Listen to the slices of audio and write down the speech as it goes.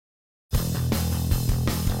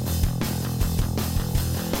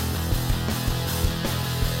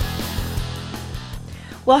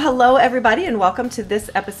Well, hello, everybody, and welcome to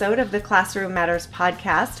this episode of the Classroom Matters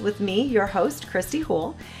podcast with me, your host, Christy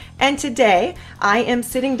Houle. And today I am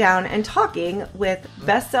sitting down and talking with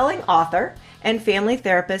best-selling author and family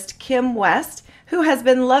therapist Kim West, who has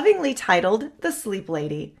been lovingly titled the Sleep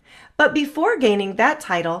Lady. But before gaining that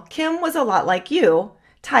title, Kim was a lot like you,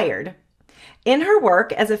 tired. In her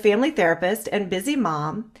work as a family therapist and busy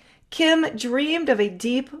mom, Kim dreamed of a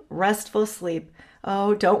deep, restful sleep.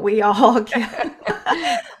 Oh, don't we all?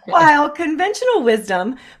 While conventional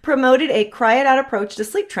wisdom promoted a cry-it-out approach to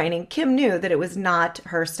sleep training, Kim knew that it was not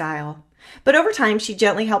her style. But over time, she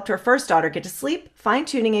gently helped her first daughter get to sleep,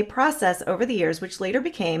 fine-tuning a process over the years which later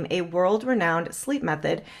became a world-renowned sleep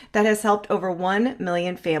method that has helped over 1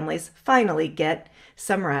 million families finally get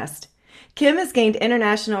some rest. Kim has gained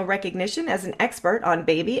international recognition as an expert on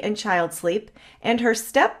baby and child sleep, and her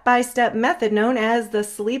step-by-step method known as the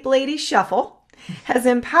Sleep Lady Shuffle has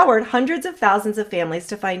empowered hundreds of thousands of families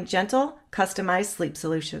to find gentle, customized sleep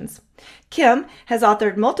solutions. Kim has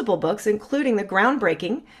authored multiple books, including the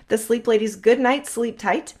groundbreaking The Sleep Lady's Goodnight Sleep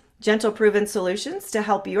Tight, Gentle Proven Solutions to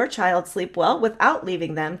Help Your Child Sleep Well Without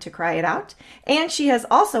Leaving Them to Cry It Out. And she has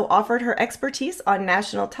also offered her expertise on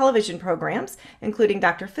national television programs, including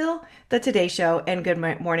Dr. Phil, The Today Show, and Good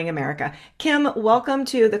Morning America. Kim, welcome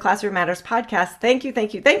to the Classroom Matters podcast.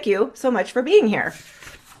 Thank you so much for being here.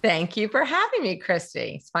 Thank you for having me,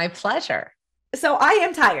 Christy. It's my pleasure. So I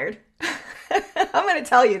am tired. I'm going to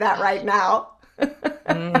tell you that right now.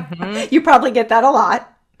 You probably get that a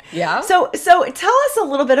lot. Yeah. So tell us a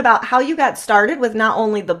little bit about how you got started with not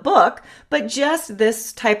only the book, but just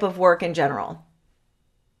this type of work in general.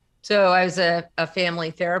 So I was a family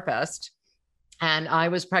therapist, and I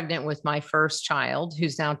was pregnant with my first child,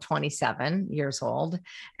 who's now 27 years old.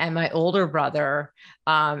 And my older brother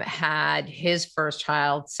had his first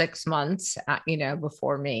child 6 months,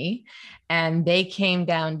 before me. And they came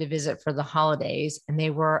down to visit for the holidays, and they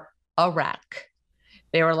were a wreck.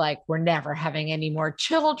 They were like, we're never having any more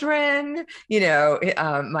children.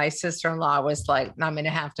 My sister-in-law was like, I'm going to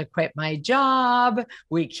have to quit my job.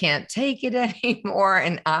 We can't take it anymore.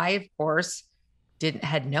 And I, of course,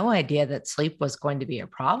 had no idea that sleep was going to be a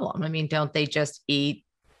problem. I mean, don't they just eat,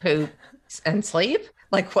 poop, and sleep?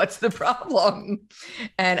 Like, what's the problem?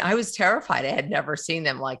 And I was terrified. I had never seen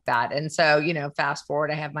them like that. And so, fast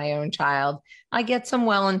forward, I have my own child. I get some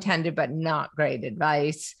well-intended, but not great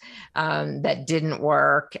advice that didn't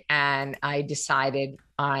work. And I decided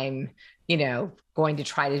I'm, going to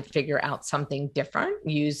try to figure out something different,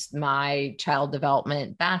 use my child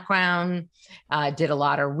development background, did a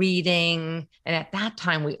lot of reading. And at that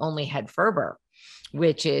time, we only had Ferber,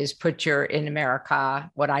 which is in America,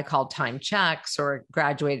 what I call time checks or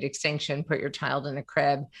graduated extinction, put your child in a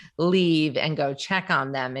crib, leave and go check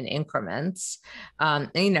on them in increments,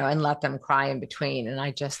 and let them cry in between. And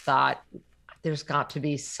I just thought, there's got to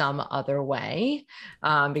be some other way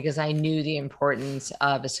because I knew the importance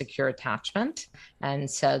of a secure attachment. And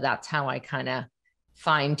so that's how I kind of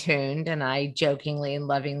fine-tuned. And I jokingly and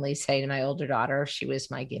lovingly say to my older daughter, she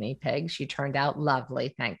was my guinea pig. She turned out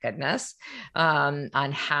lovely, thank goodness, on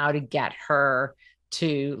how to get her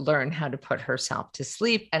to learn how to put herself to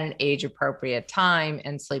sleep at an age-appropriate time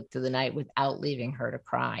and sleep through the night without leaving her to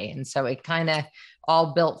cry. And so it kind of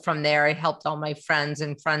all built from there. I helped all my friends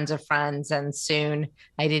and friends of friends. And soon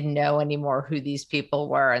I didn't know anymore who these people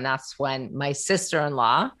were. And that's when my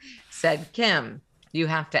sister-in-law said, Kim, you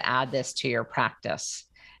have to add this to your practice.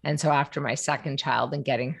 And so after my second child and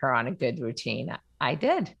getting her on a good routine, I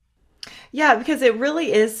did. Yeah, because it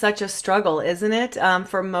really is such a struggle, isn't it?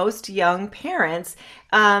 For most young parents,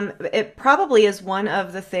 it probably is one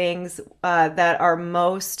of the things that are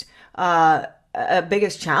most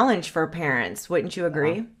biggest challenge for parents. Wouldn't you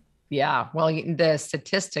agree? Yeah. Well, the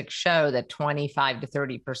statistics show that 25 to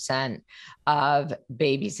 30% of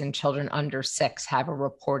babies and children under 6 have a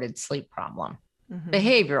reported sleep problem,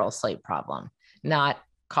 behavioral sleep problem, not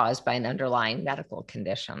caused by an underlying medical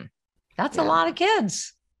condition. That's a lot of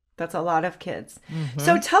kids. That's a lot of kids.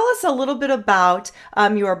 So tell us a little bit about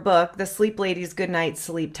your book, The Sleep Lady's Goodnight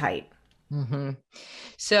Sleep Tight.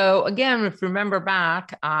 So again, if you remember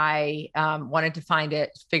back, I wanted to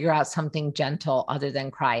figure out something gentle other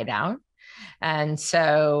than cry it out. And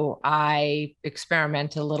so I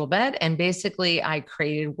experimented a little bit, and basically I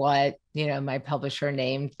created what, my publisher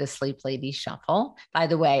named the Sleep Lady Shuffle. By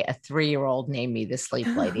the way, a 3-year-old named me the Sleep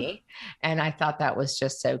Lady. And I thought that was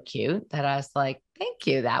just so cute that I was like, thank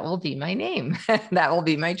you. That will be my name. That will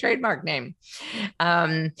be my trademark name.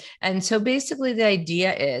 And so basically the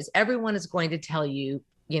idea is everyone is going to tell you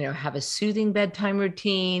have a soothing bedtime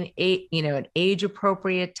routine, an age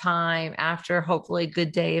appropriate time after hopefully a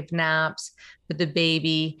good day of naps, put the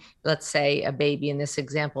baby, let's say a baby in this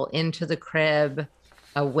example, into the crib,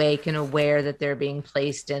 awake and aware that they're being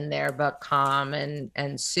placed in there, but calm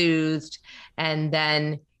and soothed. And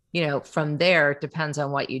then, from there, it depends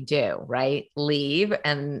on what you do, right? Leave,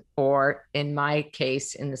 or in my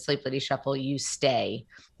case, in the Sleep Lady Shuffle, you stay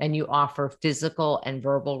and you offer physical and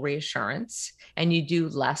verbal reassurance, and you do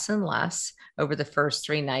less and less over the first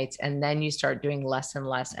 3 nights. And then you start doing less and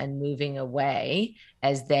less and moving away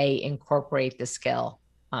as they incorporate the skill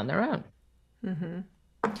on their own. Mm-hmm.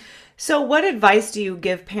 So what advice do you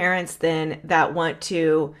give parents then that want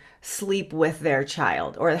to sleep with their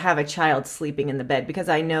child or have a child sleeping in the bed? Because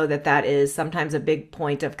I know that is sometimes a big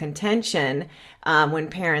point of contention when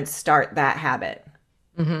parents start that habit.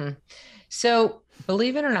 Mm-hmm. So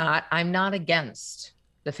believe it or not, I'm not against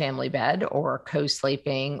the family bed or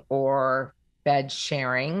co-sleeping or bed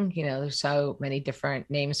sharing. There's so many different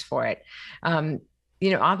names for it.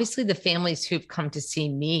 Obviously the families who've come to see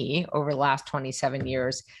me over the last 27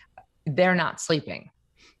 years, they're not sleeping.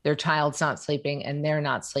 Their child's not sleeping and they're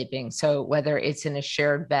not sleeping. So whether it's in a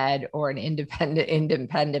shared bed or an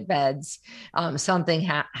independent beds, something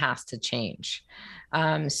has to change.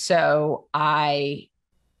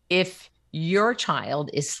 If your child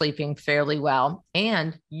is sleeping fairly well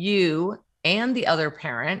and you and the other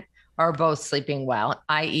parent are both sleeping well,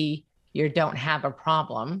 i.e., you don't have a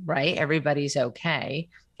problem, right? Everybody's okay.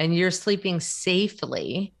 And you're sleeping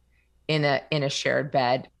safely in a shared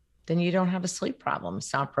bed, then you don't have a sleep problem.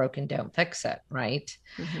 It's not broken, don't fix it, right?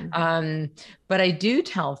 Mm-hmm. But I do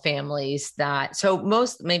tell families that,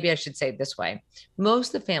 maybe I should say it this way.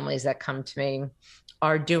 Most of the families that come to me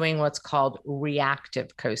are doing what's called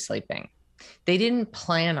reactive co-sleeping. They didn't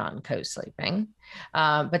plan on co-sleeping,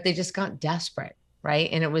 but they just got desperate.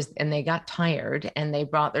 Right. And they got tired and they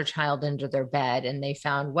brought their child into their bed and they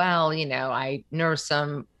found, I nurse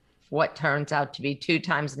them. What turns out to be 2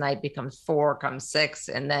 times a night becomes 4, comes 6.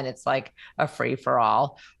 And then it's like a free for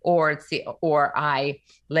all, or I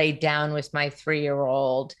laid down with my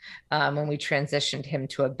 3-year-old when we transitioned him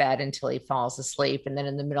to a bed until he falls asleep. And then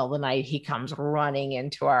in the middle of the night, he comes running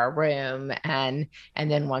into our room and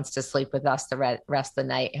then wants to sleep with us the rest of the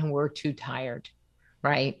night. And we're too tired,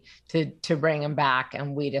 right, to bring him back.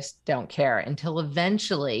 And we just don't care until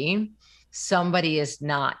eventually somebody is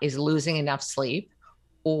losing enough sleep,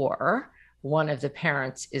 or one of the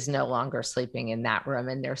parents is no longer sleeping in that room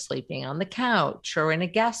and they're sleeping on the couch or in a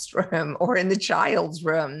guest room or in the child's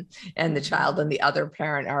room, and the child and the other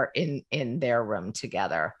parent are in their room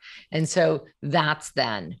together. And so that's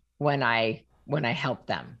then when I help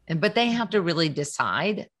them. But they have to really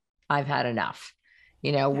decide, I've had enough.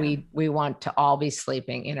 We want to all be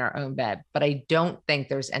sleeping in our own bed, but I don't think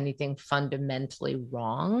there's anything fundamentally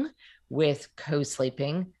wrong with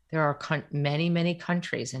co-sleeping. There are many, many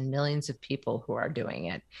countries and millions of people who are doing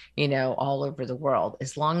it, all over the world,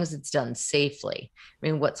 as long as it's done safely. I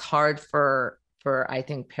mean, what's hard for I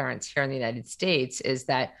think parents here in the United States is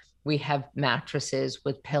that we have mattresses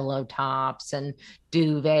with pillow tops and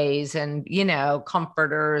duvets and,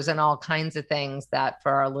 comforters and all kinds of things that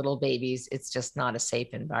for our little babies, it's just not a safe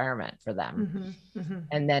environment for them. Mm-hmm, mm-hmm.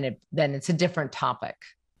 And then it's a different topic.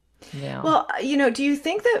 Yeah. Well, do you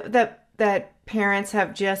think that parents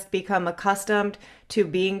have just become accustomed to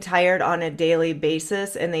being tired on a daily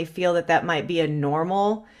basis and they feel that might be a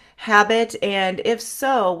normal habit? And if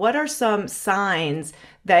so, what are some signs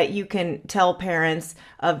that you can tell parents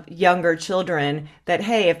of younger children that,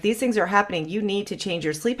 hey, if these things are happening, you need to change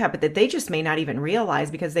your sleep habit, that they just may not even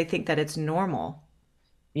realize because they think that it's normal?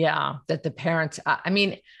 Yeah, that the parents,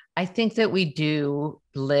 I think that we do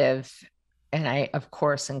live, and I, of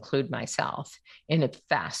course, include myself, in a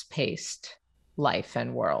fast-paced life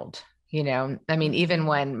and world. Even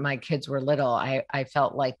when my kids were little, I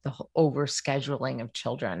felt like the overscheduling of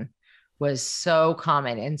children was so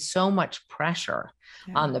common and so much pressure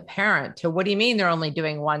on the parent to, what do you mean they're only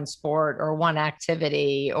doing one sport or one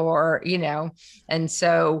activity, or, and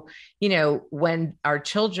so, when our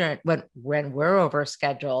children, when we're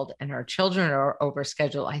overscheduled and our children are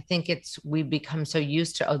overscheduled, I think we become so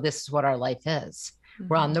used to, this is what our life is.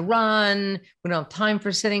 We're on the run. We don't have time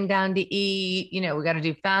for sitting down to eat. We got to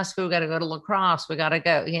do fast food. We got to go to lacrosse. We got to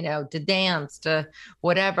go, to dance, to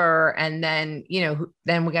whatever. And then,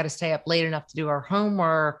 then we got to stay up late enough to do our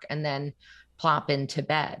homework and then plop into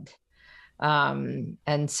bed. And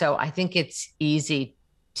so I think it's easy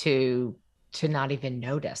to not even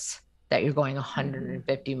notice that you're going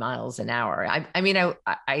 150 miles an hour.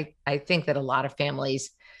 I think that a lot of families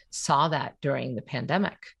saw that during the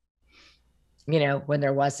pandemic. when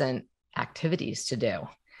there wasn't activities to do.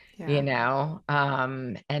 Yeah.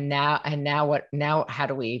 And now how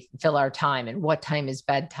do we fill our time, and what time is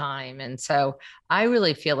bedtime? And so I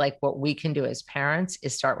really feel like what we can do as parents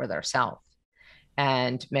is start with ourselves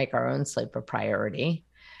and make our own sleep a priority,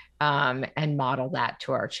 and model that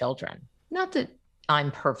to our children. Not that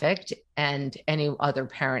I'm perfect and any other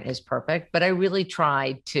parent is perfect, but I really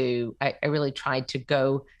tried to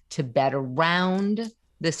go to bed around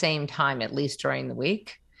the same time, at least during the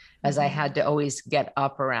week, as I had to always get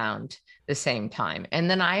up around the same time. And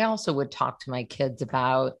then I also would talk to my kids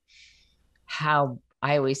about how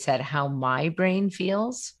I always said how my brain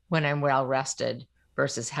feels when I'm well rested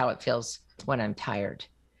versus how it feels when I'm tired,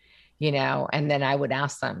 and then I would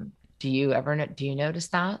ask them, do you notice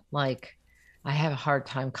that? Like, I have a hard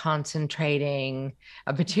time concentrating,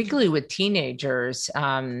 particularly with teenagers,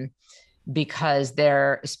 because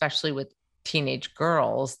especially with teenage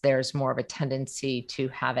girls, there's more of a tendency to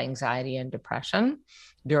have anxiety and depression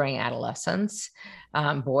during adolescence.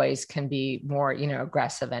 Boys can be more,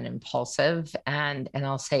 aggressive and impulsive. And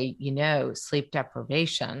I'll say, sleep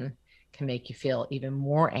deprivation can make you feel even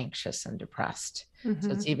more anxious and depressed.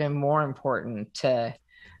 So it's even more important to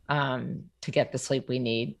get the sleep we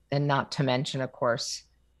need, and not to mention, of course,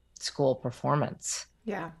 school performance.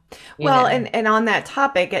 Yeah. Well, and on that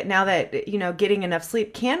topic, now that, getting enough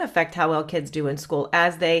sleep can affect how well kids do in school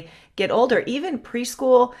as they get older, even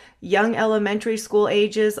preschool, young elementary school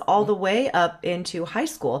ages, all the way up into high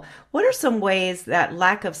school. What are some ways that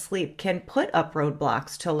lack of sleep can put up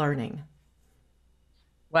roadblocks to learning?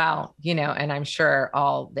 Well, and I'm sure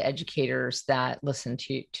all the educators that listen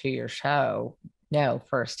to your show know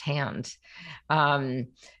firsthand.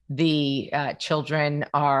 The children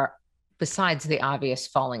are, besides the obvious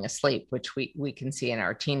falling asleep, which we can see in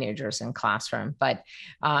our teenagers in classroom, but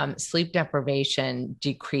sleep deprivation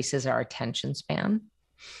decreases our attention span.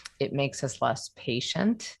 It makes us less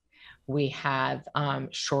patient. We have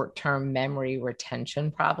short-term memory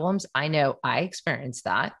retention problems. I know I experienced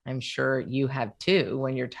that. I'm sure you have too.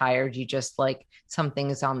 When you're tired, you just like something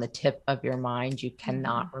is on the tip of your mind. You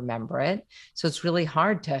cannot remember it. So it's really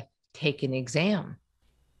hard to take an exam,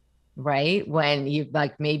 right? When you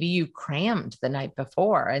maybe you crammed the night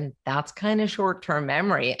before, and that's kind of short-term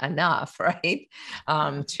memory enough, right?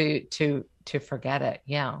 To forget it.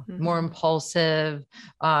 Yeah. More impulsive,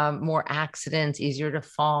 more accidents, easier to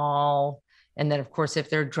fall. And then of course, if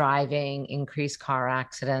they're driving, increased car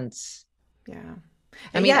accidents. Yeah.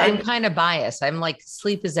 I mean, I'm kind of biased. I'm like,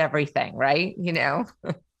 sleep is everything, right?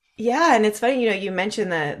 Yeah, and it's funny, you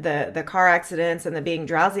mentioned the car accidents and the being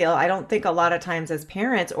drowsy. I don't think a lot of times as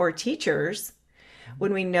parents or teachers,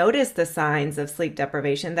 when we notice the signs of sleep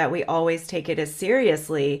deprivation, that we always take it as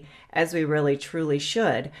seriously as we really truly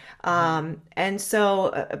should. And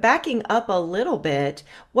so, backing up a little bit,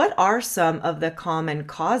 what are some of the common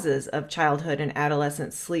causes of childhood and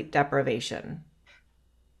adolescent sleep deprivation?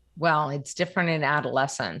 Well, it's different in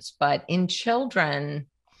adolescence, but in children,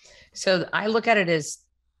 so I look at it as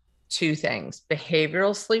two things: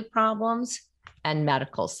 behavioral sleep problems and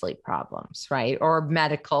medical sleep problems, right? Or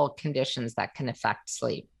medical conditions that can affect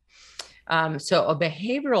sleep. So a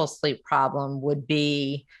behavioral sleep problem would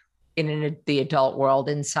be the adult world,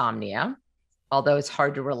 insomnia, although it's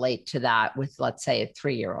hard to relate to that with, let's say, a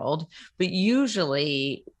 3-year-old. But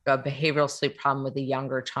usually a behavioral sleep problem with a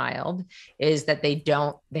younger child is that they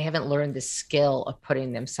haven't learned the skill of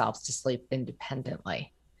putting themselves to sleep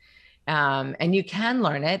independently. And you can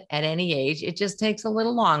learn it at any age. It just takes a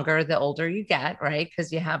little longer the older you get, right?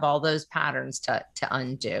 Because you have all those patterns to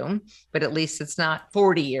undo, but at least it's not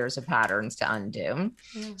 40 years of patterns to undo.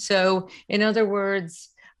 Yeah. So in other words,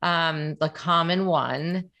 the common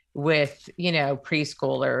one with,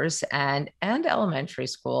 preschoolers and elementary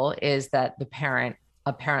school is that a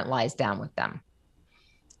parent lies down with them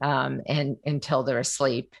and until they're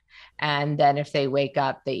asleep. And then if they wake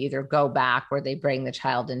up, they either go back or they bring the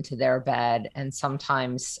child into their bed. And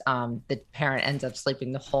sometimes the parent ends up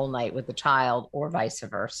sleeping the whole night with the child, or vice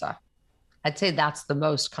versa. I'd say that's the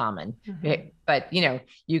most common. But,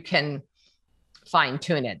 you can fine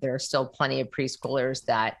tune it. There are still plenty of preschoolers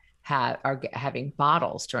that are having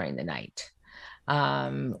bottles during the night.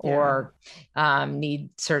 Or need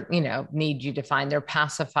you to find their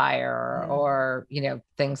pacifier, or,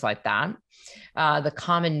 things like that. The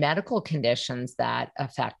common medical conditions that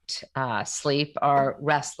affect sleep are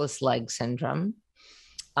restless leg syndrome,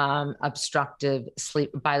 obstructive sleep.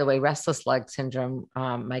 By the way, restless leg syndrome,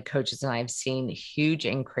 my coaches and I have seen a huge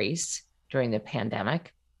increase during the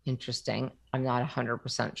pandemic. Interesting. I'm not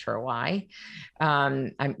 100% sure why.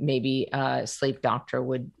 Maybe a sleep doctor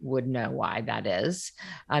would know why that is.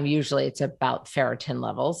 Usually it's about ferritin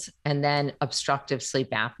levels, and then obstructive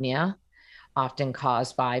sleep apnea, often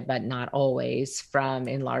caused by, but not always, from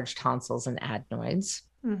enlarged tonsils and adenoids.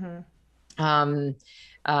 Mm-hmm. Um,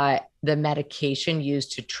 the medication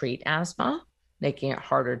used to treat asthma, making it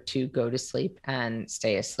harder to go to sleep and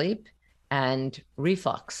stay asleep, and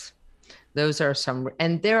reflux. Those are some,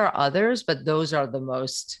 and there are others, but those are the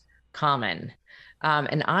most common.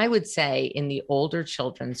 And I would say in the older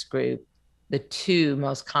children's group, the two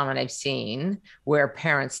most common I've seen where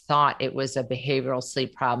parents thought it was a behavioral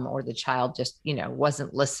sleep problem or the child just,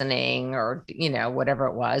 wasn't listening or, whatever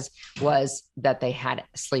it was that they had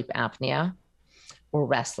sleep apnea or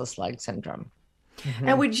restless leg syndrome. And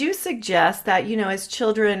Mm-hmm. would you suggest that, as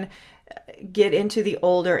children get into the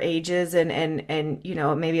older ages and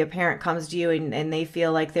maybe a parent comes to you and they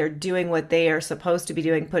feel like they're doing what they are supposed to be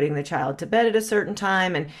doing, putting the child to bed at a certain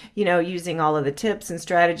time and using all of the tips and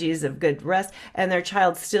strategies of good rest, and their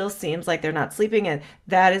child still seems like they're not sleeping, and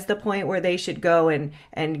that is the point where they should go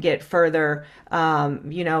and get further,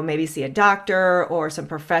 maybe see a doctor or some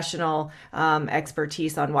professional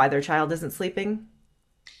expertise on why their child isn't sleeping?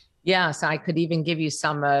 Yes, I could even give you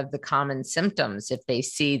some of the common symptoms if they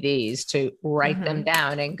see these, to write them Mm-hmm.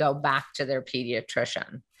 down and go back to their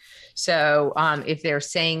pediatrician. So if they're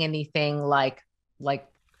saying anything like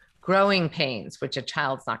growing pains, which a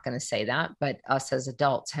child's not going to say that, but us as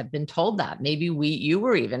adults have been told that. Maybe you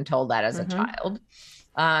were even told that as a Mm-hmm.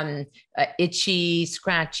 child. Itchy,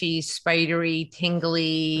 scratchy, spidery,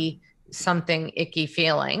 tingly, something icky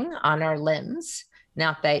feeling on our limbs.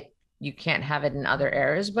 Not that you can't have it in other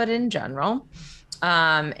areas, but in general.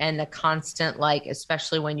 And the constant, like,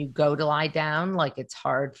 especially when you go to lie down, like it's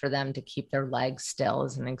hard for them to keep their legs still,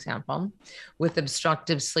 as an example. With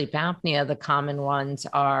obstructive sleep apnea, the common ones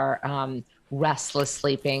are restless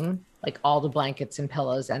sleeping, like all the blankets and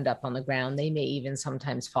pillows end up on the ground. They may even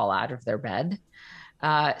sometimes fall out of their bed.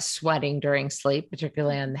 Sweating during sleep,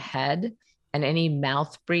 particularly on the head, and any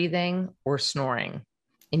mouth breathing or snoring.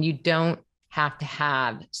 And you don't have to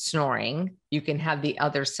have snoring. You can have the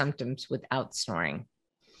other symptoms without snoring.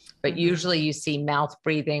 But Mm-hmm. usually you see mouth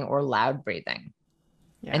breathing or loud breathing.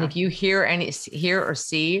 And Yeah. if you hear or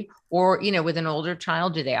see, or, with an older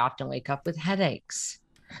child, do they often wake up with headaches?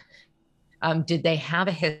 Did they have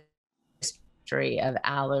a history of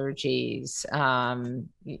allergies,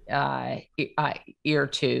 ear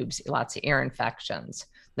tubes, lots of ear infections?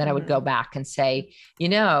 Then I would Mm-hmm. go back and say,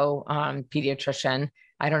 pediatrician,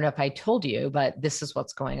 I don't know if I told you, but this is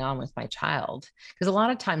what's going on with my child. Because a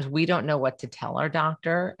lot of times we don't know what to tell our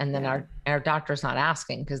doctor. And then Yeah. our doctor's not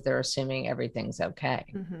asking because they're assuming everything's okay.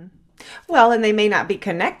 Mm-hmm. Well, and they may not be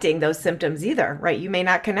connecting those symptoms either, right? You may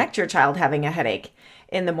not connect your child having a headache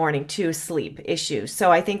in the morning to sleep issues.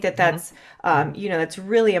 So I think that Mm-hmm. that's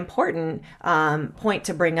really important point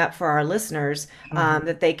to bring up for our listeners, Mm-hmm.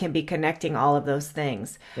 that they can be connecting all of those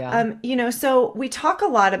things. Yeah. So we talk a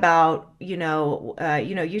lot about, you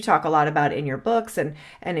talk a lot about in your books and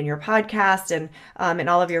in your podcast and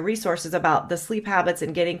all of your resources about the sleep habits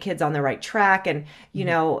and getting kids on the right track. And,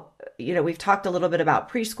 we've talked a little bit about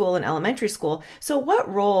preschool and elementary school. So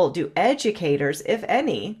what role do educators, if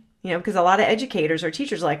any, because a lot of educators or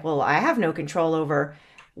teachers are like, well, I have no control over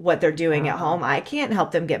what they're doing at Uh, home. I can't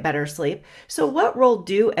help them get better sleep. So what role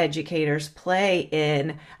do educators play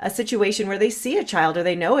in a situation where they see a child or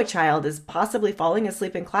they know a child is possibly falling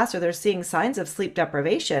asleep in class or they're seeing signs of sleep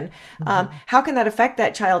deprivation? mhm. How can that affect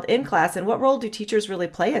that child in class? And what role do teachers really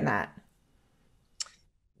play in that?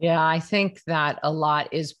 Yeah, I think that a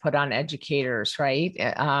lot is put on educators, right?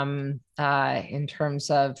 In terms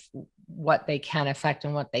of what they can affect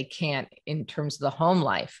and what they can't in terms of the home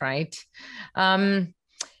life, right? Um,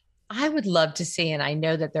 I would love to see, and I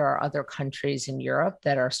know that there are other countries in Europe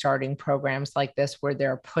that are starting programs like this where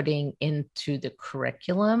they're putting into the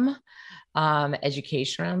curriculum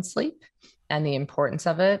education around sleep and the importance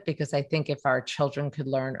of it, because I think if our children could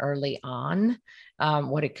learn early on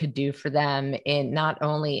what it could do for them in not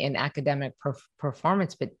only in academic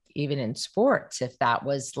performance, but even in sports, if that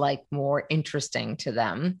was like more interesting to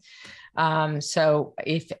them. So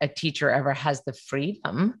if a teacher ever has the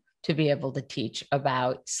freedom to be able to teach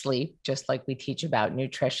about sleep, just like we teach about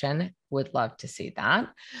nutrition, would love to see that.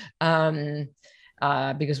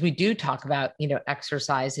 Because we do talk about,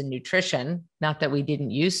 exercise and nutrition, not that we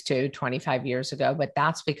didn't used to 25 years ago, but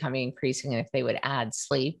that's becoming increasing. And if they would add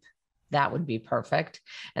sleep, that would be perfect.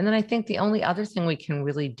 And then I think the only other thing we can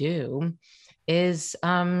really do is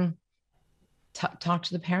talk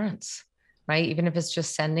to the parents. right? Even if it's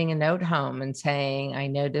just sending a note home and saying, I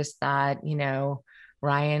noticed that,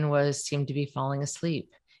 Ryan seemed to be falling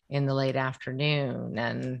asleep in the late afternoon.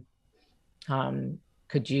 And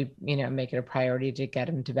could you, make it a priority to get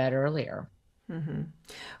him to bed earlier? Mm-hmm.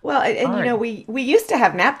 Well, and Hard. we used to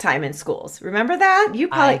have nap time in schools. Remember that? You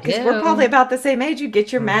I probably, because we're probably do. about the same age. You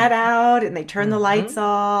get your mat Mm-hmm. out and they turn the lights Mm-hmm.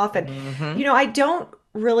 off. And, Mm-hmm. I don't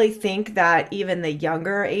really think that even the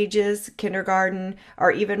younger ages, kindergarten,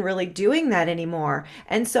 are even really doing that anymore.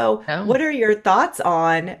 And so, No. what are your thoughts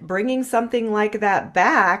on bringing something like that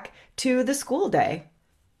back to the school day?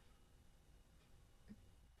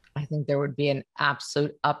 I think there would be an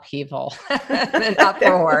absolute upheaval, an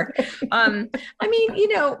uproar. I mean,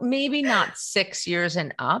 maybe not 6 years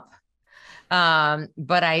and up. But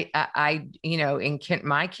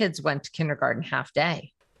my kids went to kindergarten half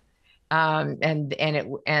day. And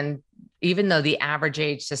even though the average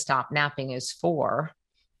age to stop napping is 4,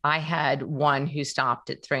 I had one who stopped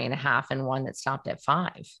at 3.5 and one that stopped at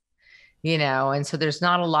 5. And so there's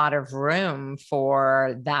not a lot of room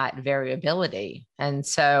for that variability. And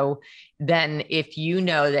so then if you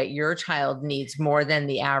know that your child needs more than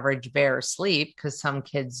the average bear sleep, because some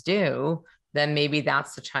kids do, then maybe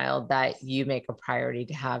that's the child that you make a priority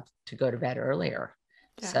to have to go to bed earlier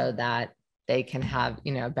Yeah. so that they can have,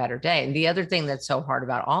 a better day. And the other thing that's so hard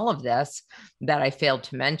about all of this that I failed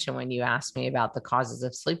to mention when you asked me about the causes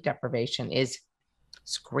of sleep deprivation is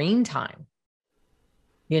screen time.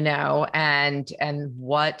 And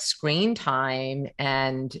what screen time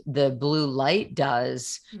and the blue light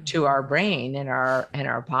does to our brain and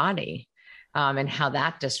our body, and how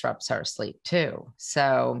that disrupts our sleep too.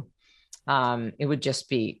 So it would just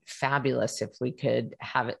be fabulous if we could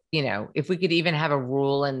have it, if we could even have a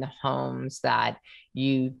rule in the homes that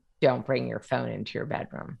you don't bring your phone into your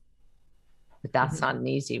bedroom. But that's not an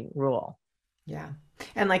easy rule. Yeah.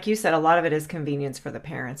 And like you said, a lot of it is convenience for the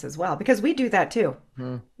parents as well, because we do that too.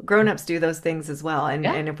 Mhm. Grown-ups do those things as well. And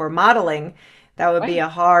Yeah, and if we're modeling, that would be right. a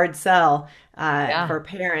hard sell Yeah, for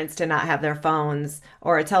parents to not have their phones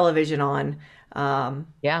or a television on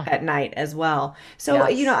yeah, at night as well. So,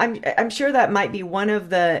 yes. I'm sure that might be one of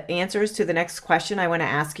the answers to the next question I want to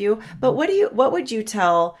ask you. But what would you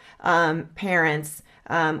tell parents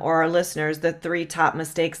or our listeners the 3 top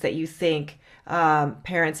mistakes that you think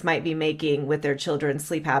parents might be making with their children's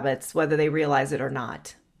sleep habits, whether they realize it or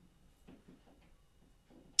not?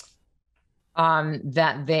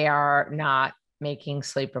 That they are not making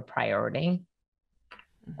sleep a priority.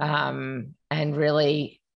 And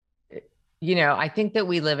really, I think that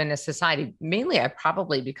we live in a society, mainly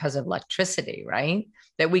probably because of electricity, right?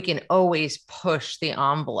 That we can always push the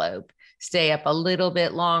envelope, stay up a little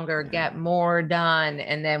bit longer, Yeah. get more done,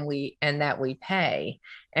 and that we pay.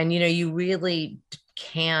 And, you really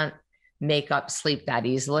can't make up sleep that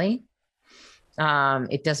easily.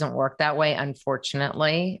 It doesn't work that way,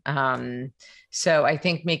 unfortunately. So I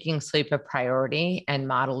think making sleep a priority and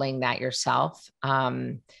modeling that yourself.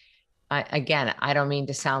 I don't mean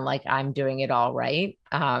to sound like I'm doing it all right,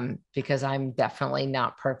 because I'm definitely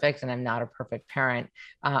not perfect and I'm not a perfect parent.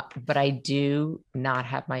 But I do not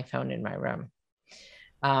have my phone in my room,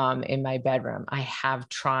 in my bedroom. I have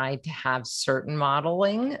tried to have certain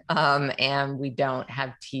modeling, and we don't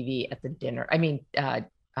have TV at the dinner.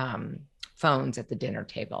 Phones at the dinner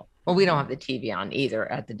table. Well, we don't have the TV on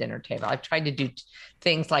either at the dinner table. I've tried to do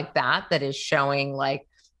things like that is showing like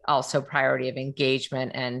also priority of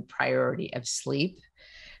engagement and priority of sleep,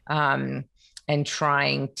 and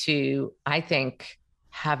trying to, I think,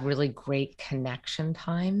 have really great connection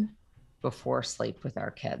time before sleep with our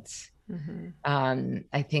kids.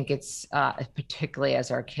 I think it's particularly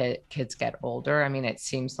as our kids get older. I mean, it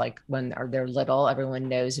seems like when they're little, everyone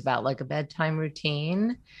knows about like a bedtime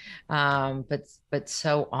routine, but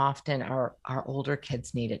so often our older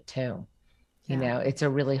kids need it too. Yeah. It's a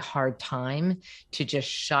really hard time to just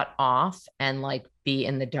shut off and like be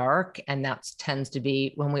in the dark, and that tends to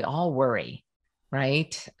be when we all worry,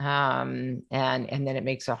 right? And then it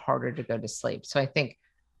makes it harder to go to sleep. So I think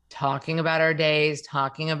talking about our days,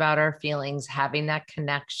 talking about our feelings, having that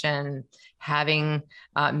connection,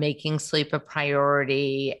 making sleep a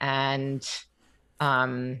priority, and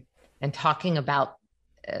talking about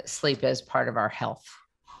sleep as part of our health.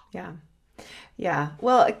 Yeah. Yeah.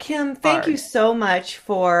 Well, Kim, thank you Hard. so much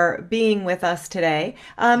for being with us today.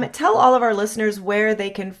 Tell all of our listeners where they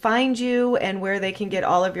can find you and where they can get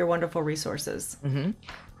all of your wonderful resources. Mm-hmm.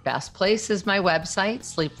 Best place is my website,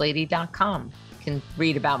 sleeplady.com. You can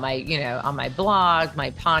read about my, on my blog, my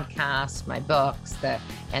podcast, my books,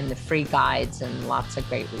 and the free guides, and lots of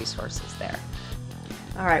great resources there.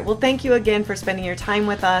 All right. Well, thank you again for spending your time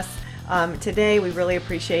with us. today. We really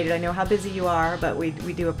appreciate it. I know how busy you are, but we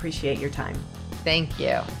do appreciate your time. Thank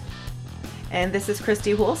you. And this is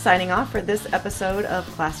Christy Houle signing off for this episode of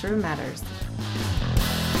Classroom Matters.